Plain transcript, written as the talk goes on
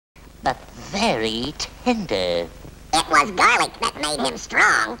but very tender. It was garlic that made him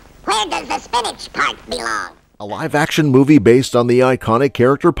strong. Where does the spinach part belong? A live-action movie based on the iconic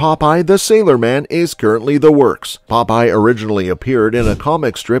character Popeye the Sailor Man is currently the works. Popeye originally appeared in a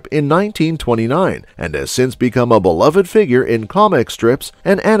comic strip in 1929 and has since become a beloved figure in comic strips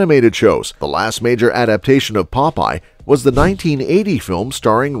and animated shows. The last major adaptation of Popeye was the 1980 film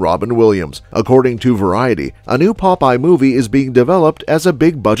starring Robin Williams. According to Variety, a new Popeye movie is being developed as a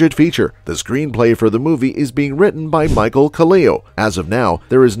big-budget feature. The screenplay for the movie is being written by Michael Kaleo. As of now,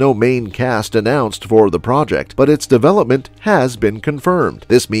 there is no main cast announced for the project, but its development has been confirmed.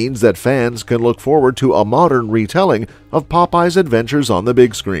 This means that fans can look forward to a modern retelling of Popeye's adventures on the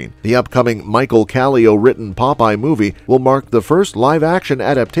big screen. The upcoming Michael Kaleo-written Popeye movie will mark the first live-action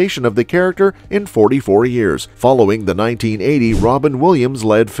adaptation of the character in 44 years, following the 1980 Robin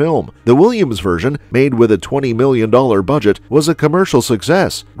Williams-led film. The Williams version, made with a $20 million budget, was a commercial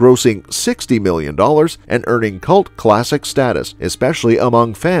success, grossing $60 million and earning cult classic status, especially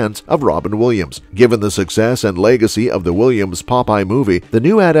among fans of Robin Williams. Given the success and legacy of the Williams Popeye movie, the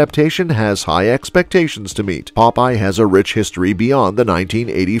new adaptation has high expectations to meet. Popeye has a rich history beyond the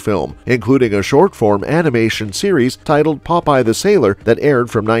 1980 film, including a short-form animation series titled Popeye the Sailor that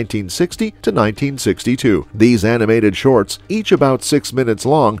aired from 1960 to 1962. These animated shorts, each about 6 minutes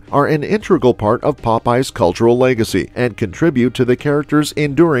long, are an integral part of Popeye's cultural legacy and contribute to the character's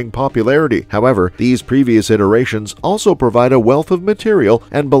enduring popularity. However, these previous iterations also provide a wealth of material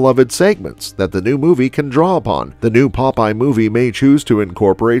and beloved segments that the new movie can draw upon. The new Popeye movie may choose to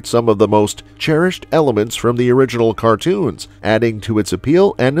incorporate some of the most cherished elements from the original cartoons, adding to its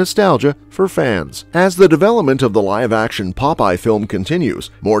appeal and nostalgia for fans. As the development of the live-action Popeye film continues,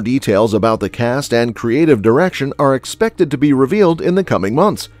 more details about the cast and creative direction are expected to be revealed in the coming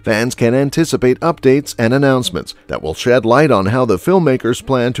months. Fans can anticipate updates and announcements that will shed light on how the filmmakers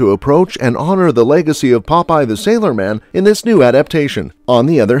plan to approach and honor the legacy of Popeye the Sailor Man in this new adaptation. On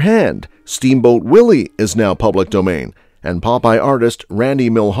the other hand, Steamboat Willie is now public domain, and Popeye artist Randy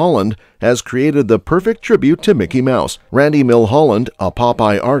Milholland has created the perfect tribute to Mickey Mouse. Randy Milholland, a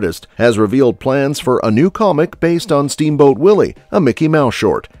Popeye artist, has revealed plans for a new comic based on Steamboat Willie, a Mickey Mouse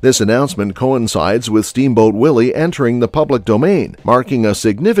short. This announcement coincides with Steamboat Willie entering the public domain, marking a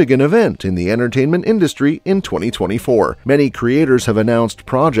significant event in the entertainment industry in 2024. Many creators have announced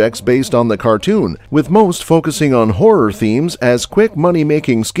projects based on the cartoon, with most focusing on horror themes as quick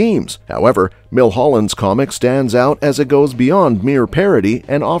money-making schemes. However, Milholland's comic stands out as it goes beyond mere parody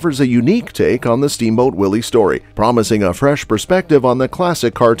and offers a unique take on the Steamboat Willie story, promising a fresh perspective on the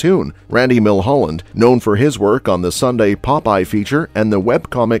classic cartoon. Randy Milholland, known for his work on the Sunday Popeye feature and the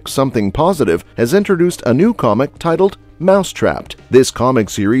webcomic Something Positive, has introduced a new comic titled Mousetrapped. This comic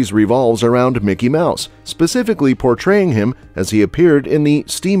series revolves around Mickey Mouse, specifically portraying him as he appeared in the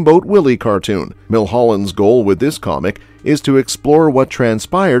Steamboat Willie cartoon. Milholland's goal with this comic is to explore what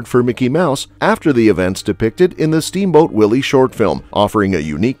transpired for Mickey Mouse after the events depicted in the Steamboat Willie short film, offering a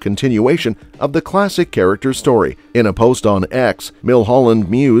unique continuation of the classic character's story. In a post on X, Milholland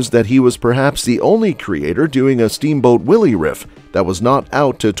mused that he was perhaps the only creator doing a Steamboat Willie riff that was not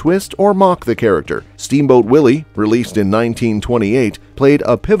out to twist or mock the character. Steamboat Willie, released in 1928, played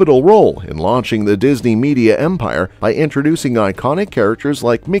a pivotal role in launching the Disney media empire by introducing iconic characters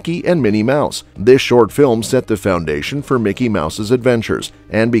like Mickey and Minnie Mouse. This short film set the foundation for Mickey Mouse's adventures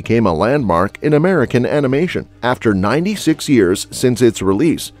and became a landmark in American animation. After 96 years since its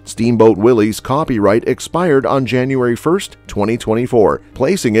release, Steamboat Willie's copyright expired on January 1st, 2024,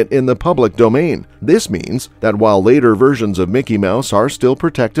 placing it in the public domain. This means that while later versions of Mickey Mouse are still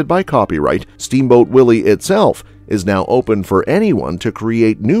protected by copyright, Steamboat Willie itself is now open for anyone to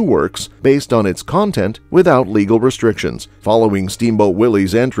create new works based on its content without legal restrictions. Following Steamboat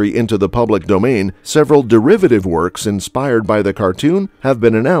Willie's entry into the public domain, several derivative works inspired by the cartoon have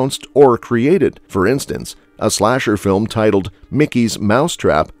been announced or created. For instance, a slasher film titled Mickey's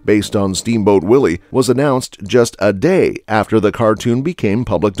Mousetrap, based on Steamboat Willie, was announced just a day after the cartoon became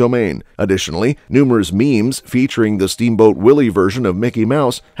public domain. Additionally, numerous memes featuring the Steamboat Willie version of Mickey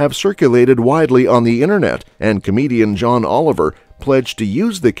Mouse have circulated widely on the internet, and comedian John Oliver pledged to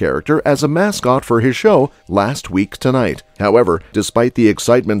use the character as a mascot for his show last week tonight. However, despite the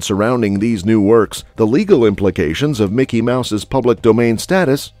excitement surrounding these new works, the legal implications of Mickey Mouse's public domain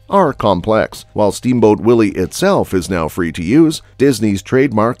status are complex. While Steamboat Willie itself is now free to use, Disney's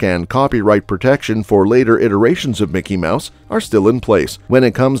trademark and copyright protection for later iterations of Mickey Mouse are still in place. When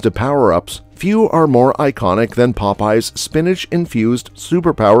it comes to power-ups, few are more iconic than Popeye's spinach-infused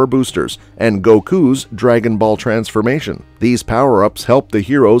superpower boosters and Goku's Dragon Ball transformation. These power-ups help the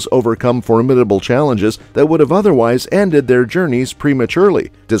heroes overcome formidable challenges that would have otherwise ended their journeys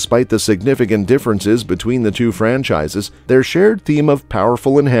prematurely. Despite the significant differences between the two franchises, their shared theme of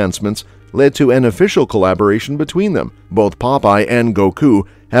powerful enhancements led to an official collaboration between them. Both Popeye and Goku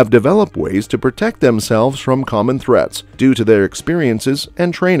have developed ways to protect themselves from common threats due to their experiences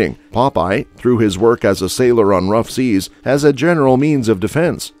and training. Popeye, through his work as a sailor on rough seas, has a general means of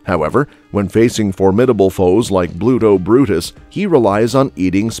defense. However, when facing formidable foes like Bluto Brutus, he relies on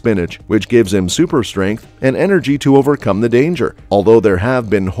eating spinach, which gives him super strength and energy to overcome the danger. Although there have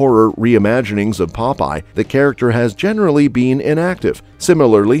been horror reimaginings of Popeye, the character has generally been inactive.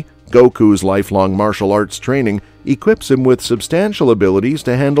 Similarly, Goku's lifelong martial arts training equips him with substantial abilities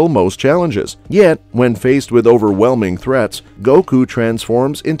to handle most challenges. Yet, when faced with overwhelming threats, Goku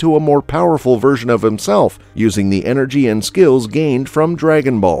transforms into a more powerful version of himself, using the energy and skills gained from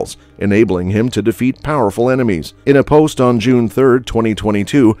Dragon Balls, enabling him to defeat powerful enemies. In a post on June 3,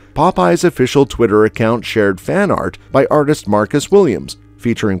 2022, Popeye's official Twitter account shared fan art by artist Marcus Williams,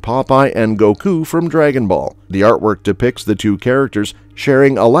 featuring Popeye and Goku from Dragon Ball. The artwork depicts the two characters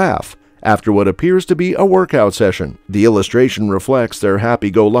sharing a laugh after what appears to be a workout session. The illustration reflects their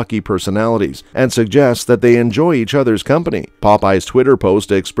happy-go-lucky personalities and suggests that they enjoy each other's company. Popeye's Twitter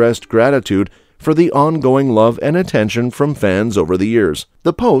post expressed gratitude for the ongoing love and attention from fans over the years.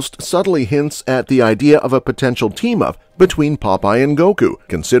 The post subtly hints at the idea of a potential team-up between Popeye and Goku,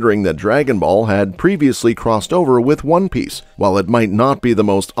 considering that Dragon Ball had previously crossed over with One Piece. While it might not be the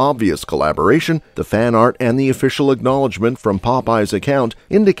most obvious collaboration, the fan art and the official acknowledgement from Popeye's account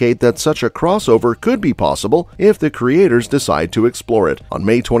indicate that such a crossover could be possible if the creators decide to explore it. On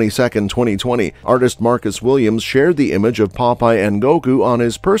May 22, 2020, artist Marcus Williams shared the image of Popeye and Goku on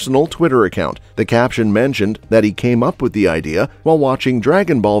his personal Twitter account. The caption mentioned that he came up with the idea while watching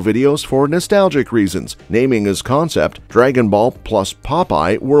Dragon Ball videos for nostalgic reasons, naming his concept Dragon Ball plus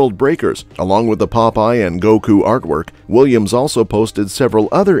Popeye World Breakers. Along with the Popeye and Goku artwork, Williams also posted several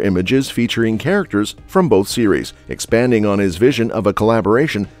other images featuring characters from both series, expanding on his vision of a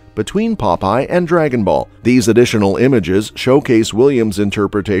collaboration between Popeye and Dragon Ball. These additional images showcase Williams'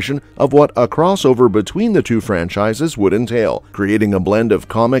 interpretation of what a crossover between the two franchises would entail, creating a blend of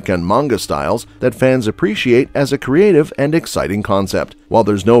comic and manga styles that fans appreciate as a creative and exciting concept. While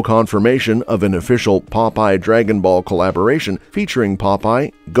there's no confirmation of an official Popeye-Dragon Ball collaboration featuring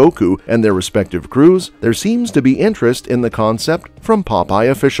Popeye, Goku, and their respective crews, there seems to be interest in the concept from Popeye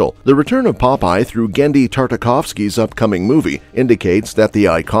Official. The return of Popeye through Genndy Tartakovsky's upcoming movie indicates that the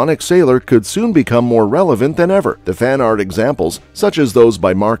iconic sailor could soon become more relevant than ever. The fan art examples, such as those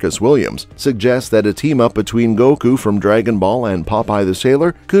by Marcus Williams, suggest that a team-up between Goku from Dragon Ball and Popeye the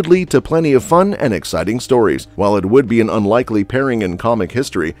Sailor could lead to plenty of fun and exciting stories. While it would be an unlikely pairing in comic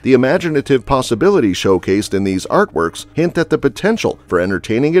history, the imaginative possibilities showcased in these artworks hint at the potential for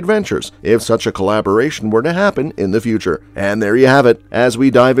entertaining adventures if such a collaboration were to happen in the future. And there you have it. As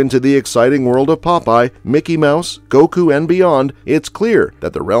we dive into the exciting world of Popeye, Mickey Mouse, Goku, and beyond, it's clear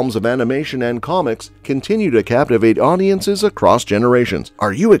that the realms of animation and comics continue to captivate audiences across generations.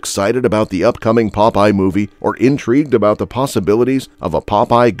 Are you excited about the upcoming Popeye movie or intrigued about the possibilities of a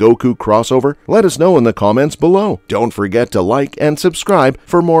Popeye-Goku crossover? Let us know in the comments below. Don't forget to like and subscribe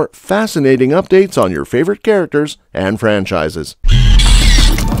for more fascinating updates on your favorite characters and franchises.